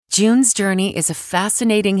June's Journey is a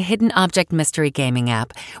fascinating hidden object mystery gaming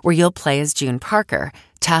app where you'll play as June Parker,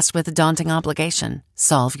 tasked with a daunting obligation: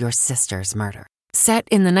 solve your sister's murder. Set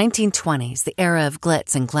in the 1920s, the era of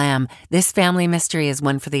glitz and glam, this family mystery is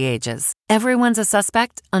one for the ages. Everyone's a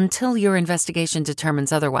suspect until your investigation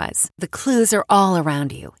determines otherwise. The clues are all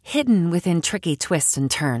around you, hidden within tricky twists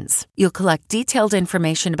and turns. You'll collect detailed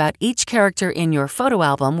information about each character in your photo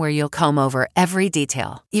album where you'll comb over every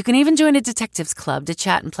detail. You can even join a detectives club to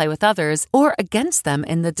chat and play with others or against them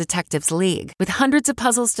in the Detectives League. With hundreds of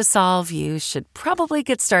puzzles to solve, you should probably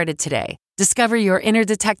get started today. Discover your inner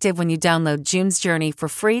detective when you download June's Journey for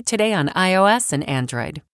free today on iOS and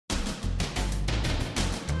Android.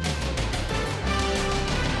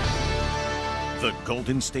 The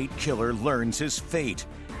Golden State Killer learns his fate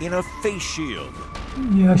in a face shield.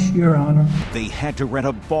 Yes, Your Honor. They had to rent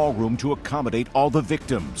a ballroom to accommodate all the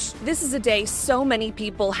victims. This is a day so many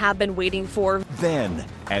people have been waiting for. Then,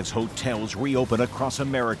 as hotels reopen across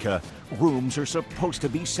America, rooms are supposed to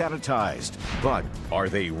be sanitized. But are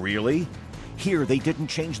they really? Here, they didn't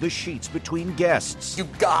change the sheets between guests. You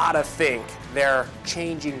gotta think they're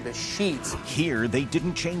changing the sheets. Here, they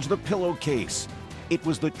didn't change the pillowcase. It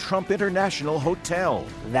was the Trump International Hotel.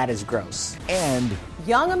 That is gross. And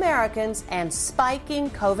young Americans and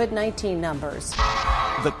spiking COVID-19 numbers.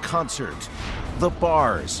 The concert, the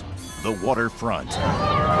bars, the waterfront.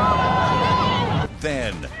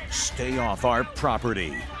 Then, stay off our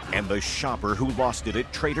property. And the shopper who lost it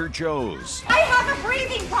at Trader Joe's. I have a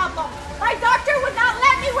breathing problem. My doctor would not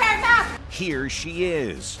let me wear a mask. Here she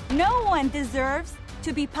is. No one deserves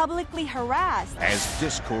to be publicly harassed. As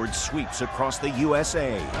discord sweeps across the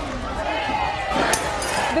USA.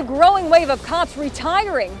 The growing wave of cops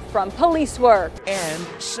retiring from police work. And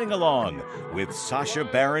sing along with Sacha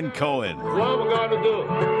Baron Cohen. What we're gonna do?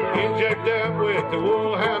 Inject them with the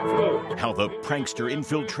Wuhan flu. How the prankster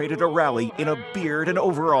infiltrated a rally in a beard and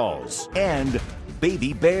overalls. And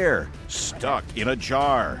Baby Bear stuck in a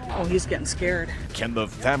jar. Oh, he's getting scared. Can the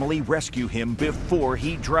family rescue him before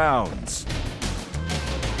he drowns?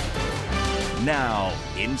 Now,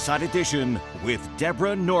 Inside Edition with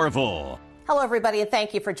Deborah Norville. Hello, everybody, and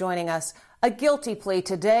thank you for joining us. A guilty plea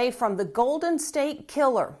today from the Golden State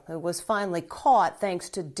Killer, who was finally caught thanks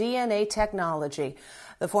to DNA technology.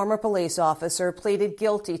 The former police officer pleaded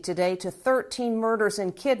guilty today to 13 murders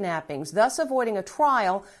and kidnappings, thus avoiding a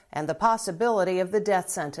trial and the possibility of the death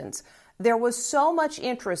sentence. There was so much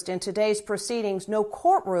interest in today's proceedings, no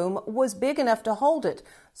courtroom was big enough to hold it,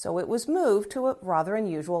 so it was moved to a rather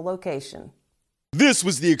unusual location. This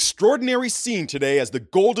was the extraordinary scene today as the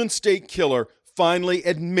Golden State Killer finally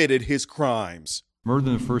admitted his crimes. Murder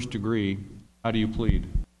in the first degree, how do you plead?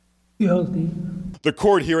 Guilty. The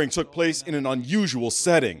court hearing took place in an unusual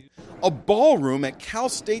setting, a ballroom at Cal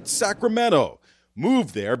State Sacramento,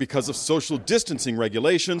 moved there because of social distancing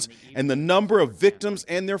regulations and the number of victims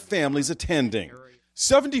and their families attending.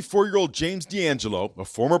 74-year-old James D'Angelo, a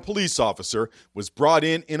former police officer, was brought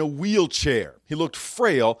in a wheelchair. He looked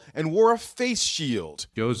frail and wore a face shield.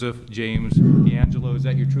 Joseph James D'Angelo, is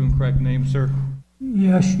that your true and correct name, sir?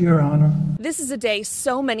 Yes, Your Honor. This is a day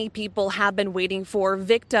so many people have been waiting for.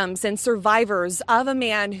 Victims and survivors of a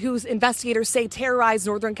man whose investigators say terrorized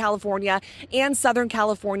Northern California and Southern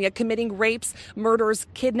California, committing rapes, murders,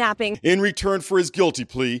 kidnapping. In return for his guilty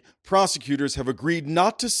plea, prosecutors have agreed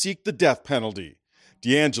not to seek the death penalty.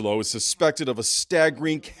 D'Angelo is suspected of a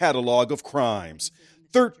staggering catalog of crimes,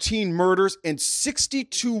 13 murders and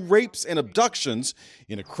 62 rapes and abductions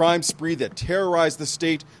in a crime spree that terrorized the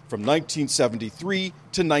state from 1973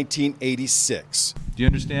 to 1986. Do you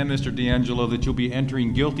understand, Mr. D'Angelo, that you'll be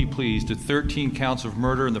entering guilty pleas to 13 counts of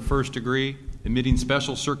murder in the first degree, admitting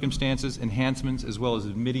special circumstances, enhancements, as well as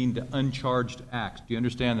admitting to uncharged acts? Do you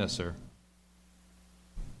understand this, sir?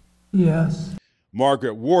 Yes.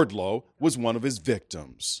 Margaret Wardlow was one of his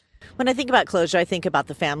victims. When I think about closure, I think about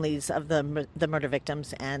the families of the murder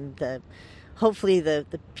victims and hopefully the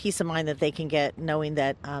peace of mind that they can get knowing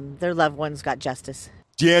that their loved ones got justice.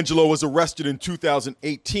 D'Angelo was arrested in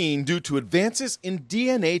 2018 due to advances in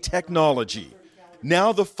DNA technology.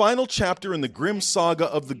 Now the final chapter in the grim saga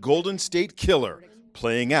of the Golden State Killer,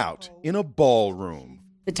 playing out in a ballroom.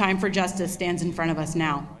 The time for justice stands in front of us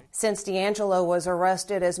now. Since D'Angelo was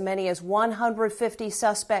arrested, as many as 150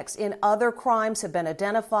 suspects in other crimes have been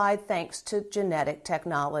identified thanks to genetic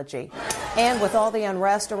technology. And with all the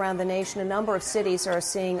unrest around the nation, a number of cities are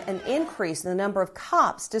seeing an increase in the number of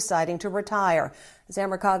cops deciding to retire. As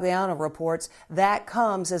Amber Cogliano reports, that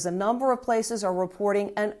comes as a number of places are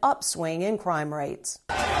reporting an upswing in crime rates.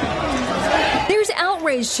 There's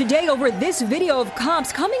outrage today over this video of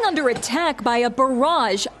cops coming under attack by a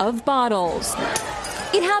barrage of bottles.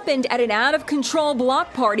 It happened at an out-of-control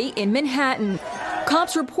block party in Manhattan.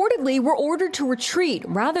 Cops reportedly were ordered to retreat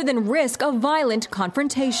rather than risk a violent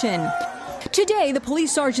confrontation. Today, the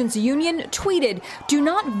Police Sergeants Union tweeted, "Do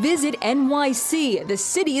not visit NYC. The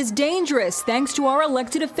city is dangerous thanks to our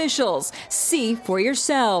elected officials. See for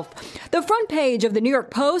yourself." The front page of the New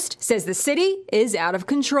York Post says the city is out of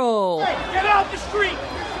control. Get out the street!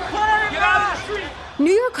 Get out of the street!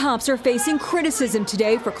 New York cops are facing criticism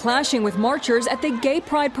today for clashing with marchers at the Gay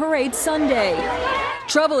Pride Parade Sunday.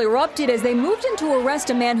 Trouble erupted as they moved in to arrest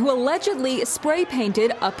a man who allegedly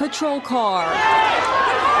spray-painted a patrol car.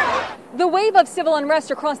 The wave of civil unrest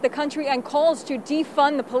across the country and calls to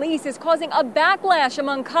defund the police is causing a backlash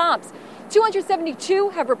among cops. 272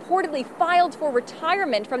 have reportedly filed for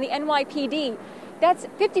retirement from the NYPD. That's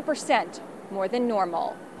 50% more than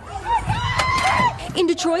normal. In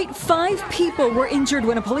Detroit, 5 people were injured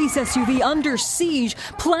when a police SUV under siege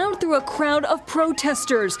plowed through a crowd of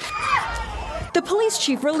protesters. The police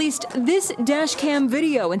chief released this dash cam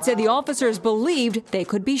video and said the officers believed they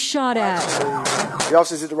could be shot at. The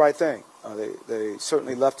officers did the right thing. They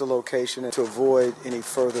certainly left the location to avoid any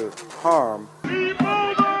further harm.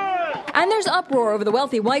 And there's uproar over the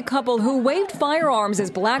wealthy white couple who waved firearms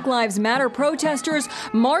as Black Lives Matter protesters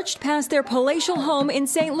marched past their palatial home in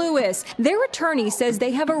St. Louis. Their attorney says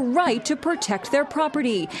they have a right to protect their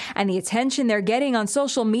property, and the attention they're getting on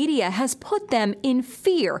social media has put them in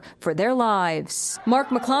fear for their lives. Mark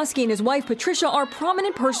McCloskey and his wife Patricia are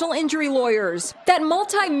prominent personal injury lawyers. That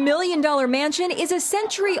multi-million-dollar mansion is a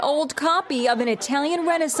century-old copy of an Italian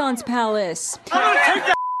Renaissance palace. I'm gonna take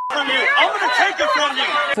that from you! I'm gonna take it from you!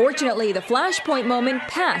 Fortunately, the flashpoint moment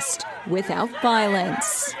passed without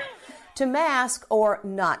violence. To mask or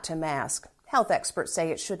not to mask? Health experts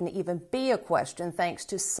say it shouldn't even be a question thanks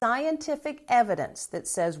to scientific evidence that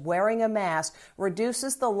says wearing a mask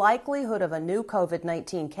reduces the likelihood of a new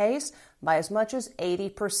COVID-19 case by as much as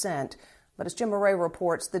 80%. But as Jim Murray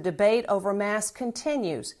reports, the debate over masks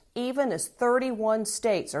continues, even as 31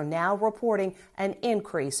 states are now reporting an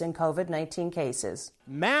increase in COVID-19 cases.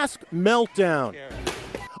 Mask meltdown.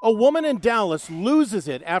 A woman in Dallas loses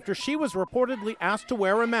it after she was reportedly asked to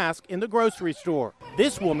wear a mask in the grocery store.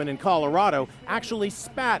 This woman in Colorado actually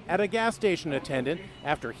spat at a gas station attendant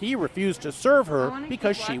after he refused to serve her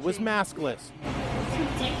because she was maskless. It's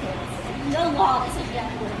ridiculous. The law is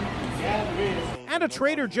ridiculous. And a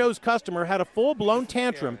Trader Joe's customer had a full-blown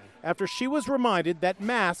tantrum after she was reminded that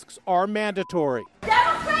masks are mandatory.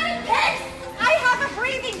 Democratic pigs! I have a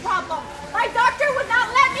breathing problem. My doctor would not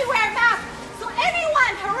let me wear a mask. So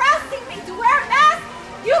anyone harassing me to wear a mask,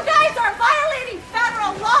 you guys are violating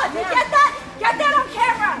federal law. You get that? Get that on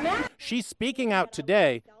camera. She's speaking out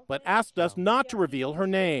today, but asked us not to reveal her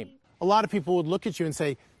name. A lot of people would look at you and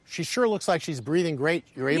say, she sure looks like she's breathing great.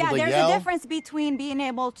 You're able to yell. Yeah, there's a difference between being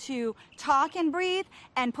able to talk and breathe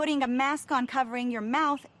and putting a mask on covering your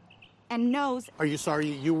mouth and nose. Are you sorry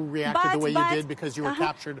you reacted the way you did because you were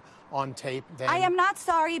captured on tape then? I am not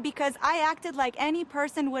sorry because I acted like any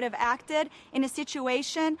person would have acted in a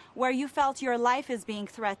situation where you felt your life is being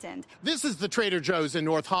threatened. This is the Trader Joe's in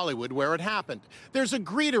North Hollywood where it happened. There's a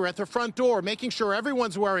greeter at the front door making sure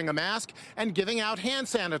everyone's wearing a mask and giving out hand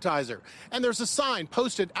sanitizer. And there's a sign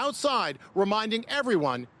posted outside reminding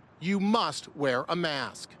everyone you must wear a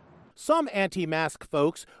mask. Some anti-mask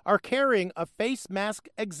folks are carrying a face mask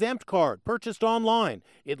exempt card purchased online.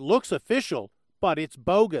 It looks official, but it's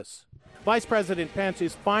bogus. Vice President Pence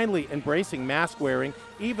is finally embracing mask wearing,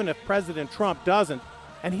 even if President Trump doesn't,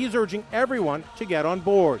 and he's urging everyone to get on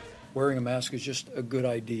board. Wearing a mask is just a good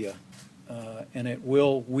idea, and it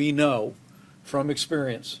will, we know from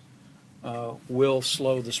experience, will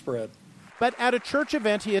slow the spread. But at a church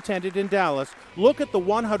event he attended in Dallas, look at the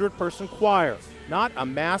 100-person choir, not a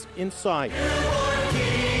mask in sight.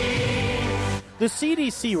 The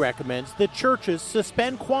CDC recommends that churches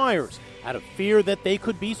suspend choirs out of fear that they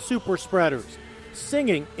could be super spreaders.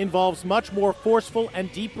 Singing involves much more forceful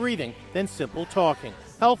and deep breathing than simple talking.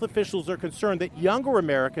 Health officials are concerned that younger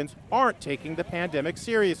Americans aren't taking the pandemic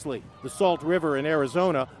seriously. The Salt River in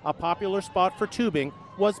Arizona, a popular spot for tubing,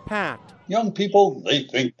 was packed. Young people, they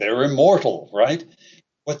think they're immortal, right?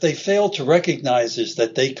 What they fail to recognize is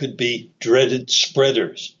that they could be dreaded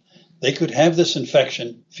spreaders. They could have this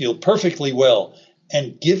infection, feel perfectly well,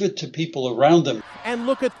 and give it to people around them. And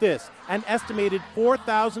look at this, an estimated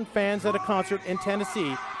 4,000 fans at a concert in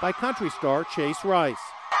Tennessee by country star Chase Rice.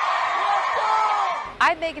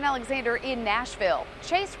 I'm Megan Alexander in Nashville.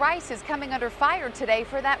 Chase Rice is coming under fire today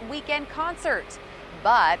for that weekend concert.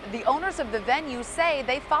 But the owners of the venue say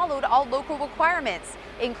they followed all local requirements,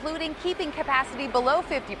 including keeping capacity below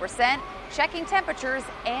 50%, checking temperatures,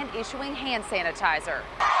 and issuing hand sanitizer.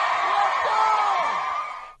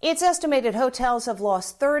 It's estimated hotels have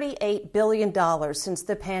lost $38 billion since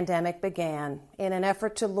the pandemic began. In an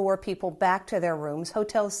effort to lure people back to their rooms,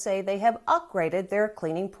 hotels say they have upgraded their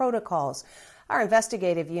cleaning protocols. Our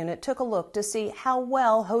investigative unit took a look to see how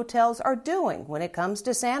well hotels are doing when it comes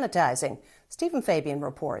to sanitizing. Stephen Fabian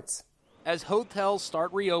reports. As hotels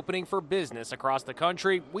start reopening for business across the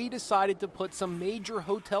country, we decided to put some major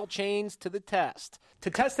hotel chains to the test. To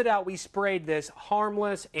test it out, we sprayed this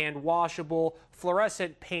harmless and washable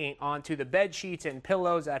fluorescent paint onto the bed sheets and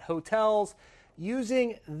pillows at hotels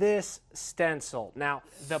using this stencil. Now,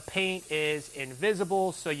 the paint is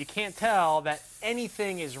invisible, so you can't tell that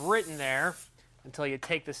anything is written there until you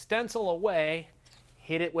take the stencil away,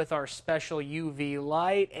 hit it with our special UV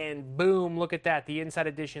light, and boom, look at that, the Inside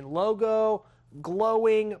Edition logo,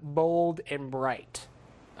 glowing, bold, and bright.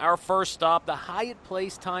 Our first stop, the Hyatt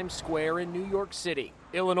Place Times Square in New York City.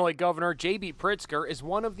 Illinois Governor J.B. Pritzker is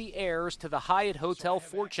one of the heirs to the Hyatt Hotel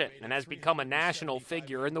fortune and has become a national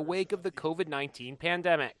figure in the wake of the COVID-19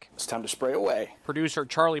 pandemic. It's time to spray away. Producer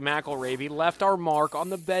Charlie McElravy left our mark on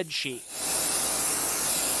the bed sheet,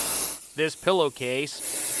 this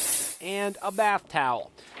pillowcase, and a bath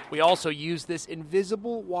towel. We also used this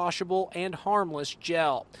invisible, washable, and harmless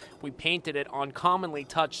gel. We painted it on commonly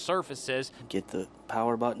touched surfaces. Get the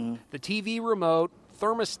power button, the TV remote,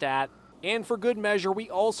 thermostat, and for good measure, we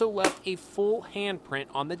also left a full handprint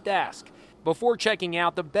on the desk. Before checking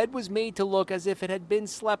out, the bed was made to look as if it had been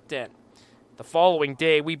slept in. The following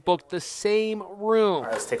day, we booked the same room. All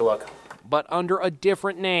right, let's take a look. But under a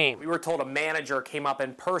different name. We were told a manager came up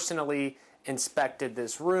and personally inspected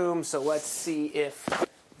this room, so let's see if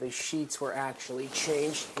the sheets were actually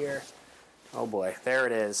changed here. Oh boy, there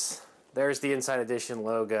it is. There's the Inside Edition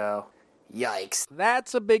logo. Yikes.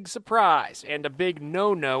 That's a big surprise and a big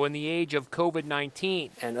no-no in the age of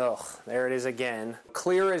COVID-19. And there it is again.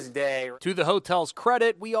 Clear as day. To the hotel's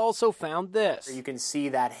credit, we also found this. You can see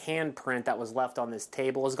that handprint that was left on this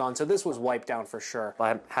table is gone, so this was wiped down for sure.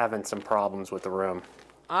 I'm having some problems with the room.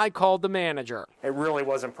 I called the manager. It really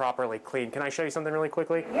wasn't properly cleaned. Can I show you something really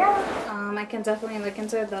quickly? Yeah, I can definitely look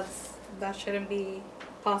into it. That shouldn't be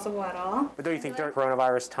possible at all. But don't you think during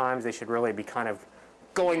coronavirus times they should really be kind of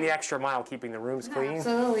going the extra mile, keeping the rooms clean?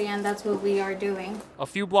 Absolutely, and that's what we are doing. A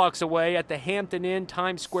few blocks away at the Hampton Inn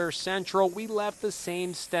Times Square Central, we left the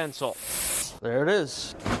same stencil. There it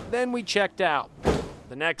is. Then we checked out.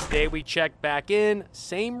 The next day we checked back in,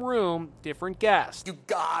 same room, different guest. You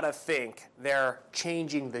gotta think they're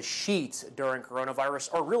changing the sheets during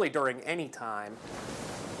coronavirus, or really during any time.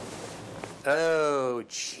 Oh,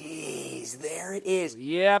 jeez, there it is.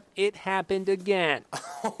 Yep, it happened again.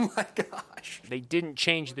 Oh my gosh. They didn't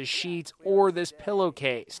change the sheets or this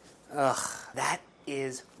pillowcase. Ugh, that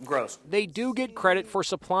is gross. They do get credit for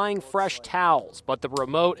supplying fresh towels, but the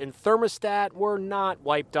remote and thermostat were not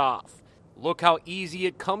wiped off. Look how easy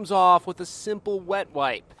it comes off with a simple wet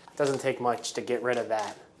wipe. Doesn't take much to get rid of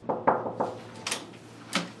that.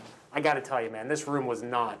 I gotta tell you, man, this room was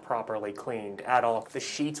not properly cleaned at all. The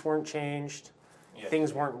sheets weren't changed. Yeah.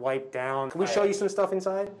 Things weren't wiped down. Can we show you some stuff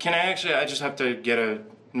inside? Can I just have to get a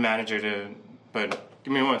manager to, but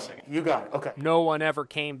give me 1 second. You got it, okay. No one ever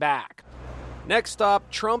came back. Next stop,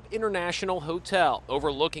 Trump International Hotel,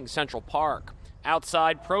 overlooking Central Park.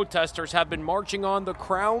 Outside, protesters have been marching on the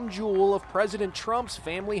crown jewel of President Trump's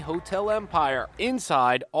family hotel empire.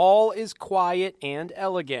 Inside, all is quiet and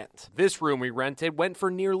elegant. This room we rented went for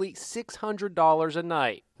nearly $600 a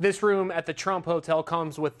night. This room at the Trump Hotel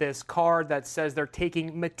comes with this card that says they're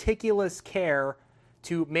taking meticulous care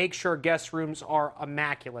to make sure guest rooms are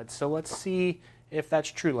immaculate. So let's see if that's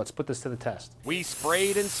true. Let's put this to the test. We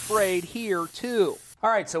sprayed and sprayed here, too. All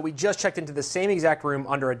right, so we just checked into the same exact room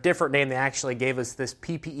under a different name. They actually gave us this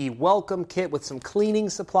PPE welcome kit with some cleaning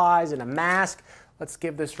supplies and a mask. Let's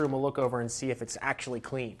give this room a look over and see if it's actually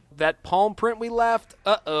clean. That palm print we left,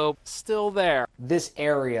 still there. This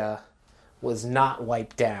area was not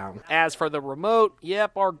wiped down. As for the remote,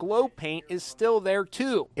 yep, our glow paint is still there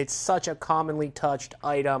too. It's such a commonly touched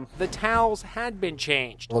item. The towels had been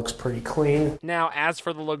changed. Looks pretty clean. Now, as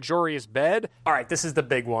for the luxurious bed, all right, this is the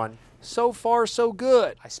big one. So far, so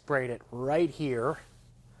good. I sprayed it right here.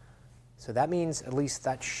 So that means at least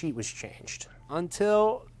that sheet was changed.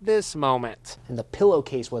 Until this moment. And the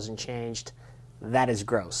pillowcase wasn't changed. That is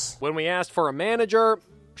gross. When we asked for a manager,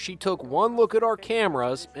 she took one look at our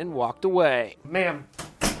cameras and walked away. Ma'am,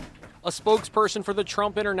 A spokesperson for the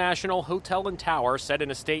Trump International Hotel and Tower said in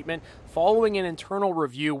a statement, "Following an internal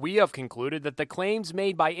review, we have concluded that the claims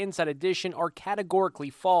made by Inside Edition are categorically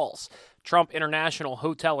false. Trump International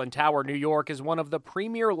Hotel and Tower New York is one of the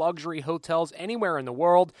premier luxury hotels anywhere in the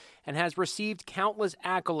world and has received countless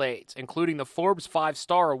accolades, including the Forbes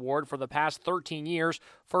 5-Star Award for the past 13 years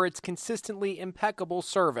for its consistently impeccable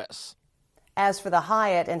service." As for the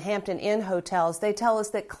Hyatt and Hampton Inn hotels, they tell us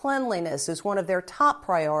that cleanliness is one of their top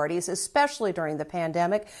priorities, especially during the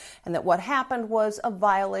pandemic, and that what happened was a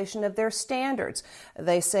violation of their standards.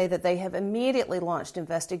 They say that they have immediately launched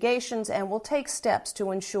investigations and will take steps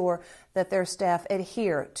to ensure that their staff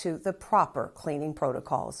adhere to the proper cleaning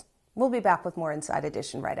protocols. We'll be back with more Inside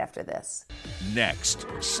Edition right after this. Next,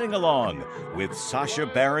 sing along with Sacha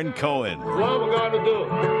Baron Cohen. What we gonna do?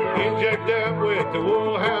 Inject them with the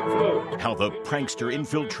Wuhan flu. How the prankster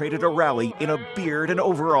infiltrated a rally in a beard and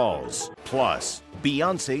overalls. Plus,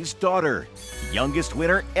 Beyonce's daughter, youngest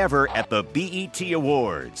winner ever at the BET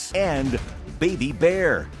Awards. And Baby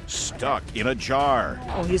Bear, stuck in a jar.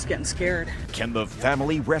 Oh, he's getting scared. Can the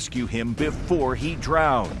family rescue him before he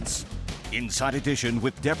drowns? Inside Edition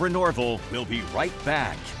with Deborah Norville. We'll be right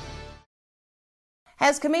back.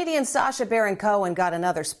 Has comedian Sacha Baron Cohen got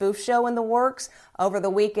another spoof show in the works? Over the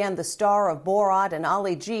weekend, the star of Borat and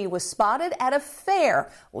Ali G was spotted at a fair,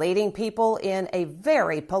 leading people in a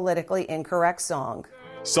very politically incorrect song.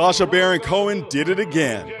 Sacha Baron Cohen did it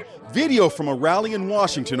again. Video from a rally in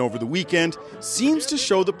Washington over the weekend seems to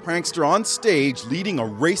show the prankster on stage leading a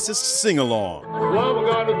racist sing-along. What we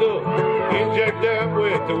gonna do? Inject them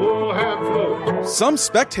with the Wuhan flu. Some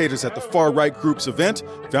spectators at the far-right group's event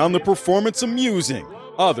found the performance amusing.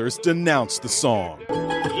 Others denounced the song.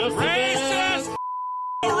 Racist!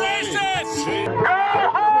 Racist!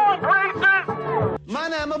 My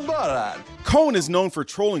name is Borat. Cohen is known for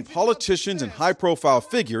trolling politicians and high-profile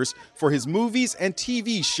figures for his movies and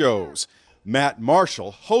TV shows. Matt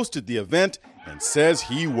Marshall hosted the event and says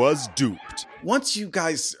he was duped. Once you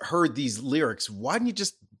guys heard these lyrics, why didn't you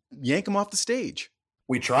just yank them off the stage?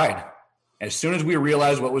 We tried. As soon as we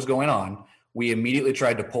realized what was going on, we immediately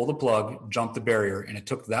tried to pull the plug, jump the barrier, and it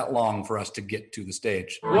took that long for us to get to the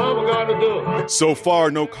stage. What we gonna do? So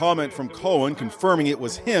far, no comment from Cohen confirming it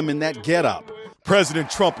was him in that getup. President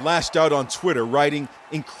Trump lashed out on Twitter, writing,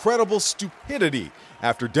 "Incredible stupidity,"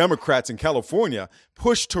 after Democrats in California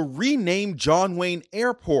pushed to rename John Wayne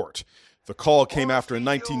Airport. The call came after a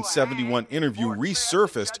 1971 interview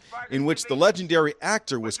resurfaced in which the legendary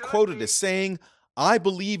actor was quoted as saying, "I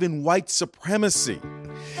believe in white supremacy."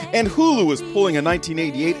 And Hulu is pulling a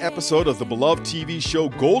 1988 episode of the beloved TV show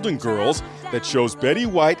Golden Girls that shows Betty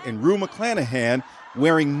White and Rue McClanahan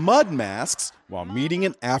wearing mud masks while meeting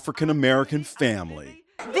an African-American family.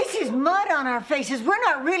 This is mud on our faces. We're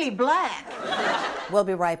not really black. We'll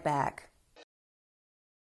be right back.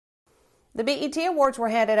 The BET Awards were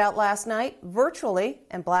handed out last night virtually,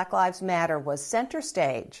 and Black Lives Matter was center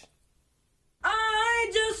stage. I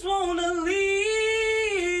just want to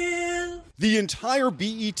live. The entire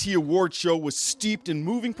BET Award show was steeped in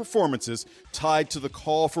moving performances tied to the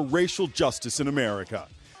call for racial justice in America.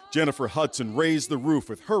 Jennifer Hudson raised the roof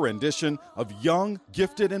with her rendition of Young,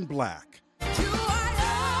 Gifted, and Black.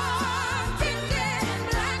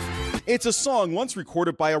 It's a song once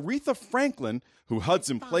recorded by Aretha Franklin, who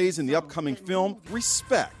Hudson plays in the upcoming film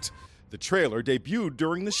Respect. The trailer debuted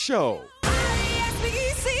during the show.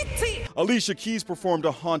 Alicia Keys performed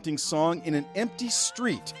a haunting song in an empty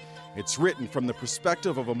street. It's written from the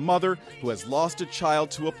perspective of a mother who has lost a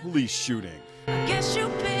child to a police shooting. Guess you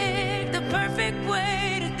picked the perfect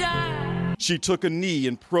way to die. She took a knee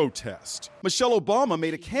in protest. Michelle Obama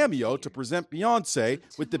made a cameo to present Beyonce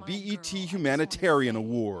with the BET Humanitarian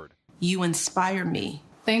Award. You inspire me.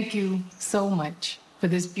 Thank you so much for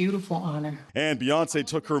this beautiful honor. And Beyonce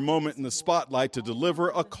took her moment in the spotlight to deliver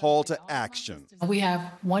a call to action. We have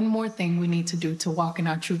one more thing we need to do to walk in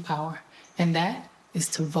our true power, and that is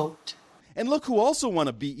to vote. And look who also won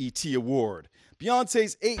a BET award.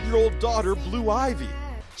 Beyonce's 8-year-old daughter, Blue Ivy.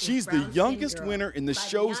 She's the youngest winner in the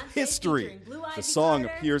show's history. The song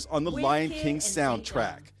appears on the Lion King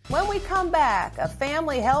soundtrack. When we come back, a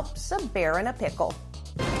family helps a bear in a pickle.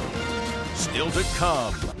 Still to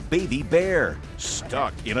come, Baby Bear,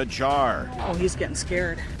 stuck in a jar. Oh, he's getting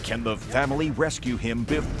scared. Can the family rescue him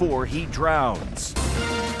before he drowns?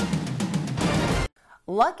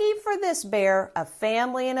 Lucky for this bear, a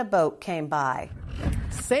family in a boat came by.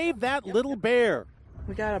 Save that little bear.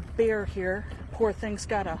 We got a bear here. Poor thing's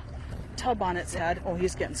got a tub on its head. Oh,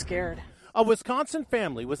 he's getting scared. A Wisconsin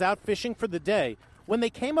family was out fishing for the day when they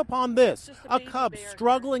came upon this, a cub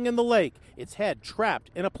struggling in the lake, its head trapped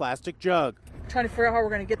in a plastic jug. Trying to figure out how we're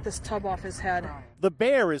going to get this tub off his head. The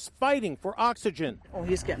bear is fighting for oxygen. Oh,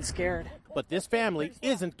 he's getting scared. But this family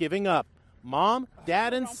isn't giving up. Mom,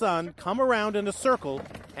 Dad, and son come around in a circle,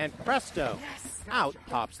 and presto, out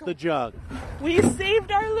pops the jug. We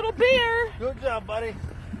saved our little bear. Good job, buddy.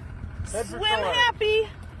 Swim happy.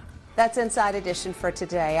 That's Inside Edition for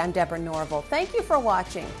today. I'm Deborah Norville. Thank you for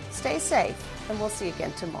watching. Stay safe, and we'll see you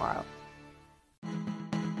again tomorrow.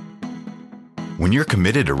 When you're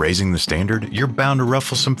committed to raising the standard, you're bound to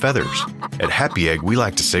ruffle some feathers. At Happy Egg, we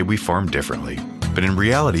like to say we farm differently. But in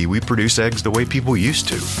reality, we produce eggs the way people used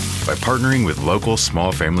to, by partnering with local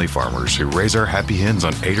small family farmers who raise our happy hens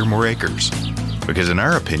on 8 or more acres. Because in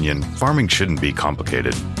our opinion, farming shouldn't be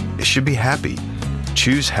complicated. It should be happy.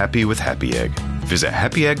 Choose happy with Happy Egg. Visit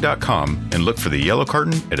happyegg.com and look for the yellow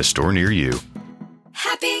carton at a store near you.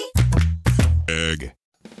 Happy Egg.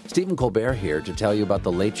 Stephen Colbert here to tell you about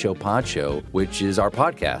The Late Show Pod Show, which is our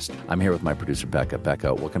podcast. I'm here with my producer, Becca.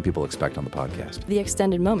 Becca, what can people expect on the podcast? The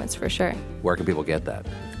extended moments, for sure. Where can people get that?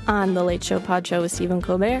 On The Late Show Pod Show with Stephen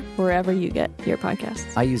Colbert, wherever you get your podcasts.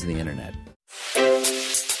 I use the internet.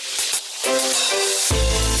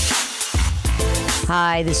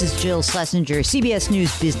 Hi, this is Jill Schlesinger, CBS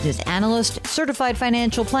News business analyst, certified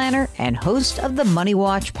financial planner, and host of the Money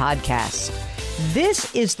Watch podcast.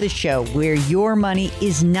 This is the show where your money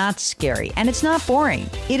is not scary and it's not boring.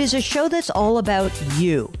 It is a show that's all about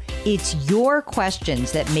you. It's your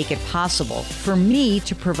questions that make it possible for me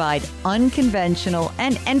to provide unconventional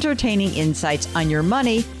and entertaining insights on your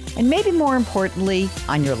money and maybe more importantly,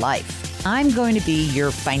 on your life. I'm going to be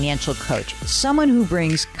your financial coach, someone who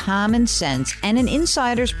brings common sense and an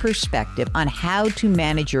insider's perspective on how to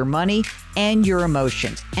manage your money and your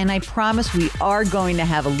emotions. And I promise we are going to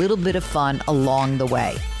have a little bit of fun along the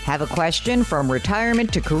way. Have a question from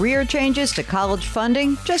retirement to career changes to college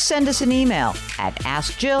funding? Just send us an email at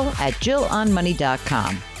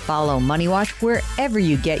askjill@jillonmoney.com. Follow Money Watch wherever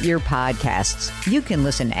you get your podcasts. You can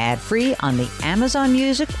listen ad-free on the Amazon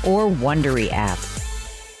Music or Wondery app.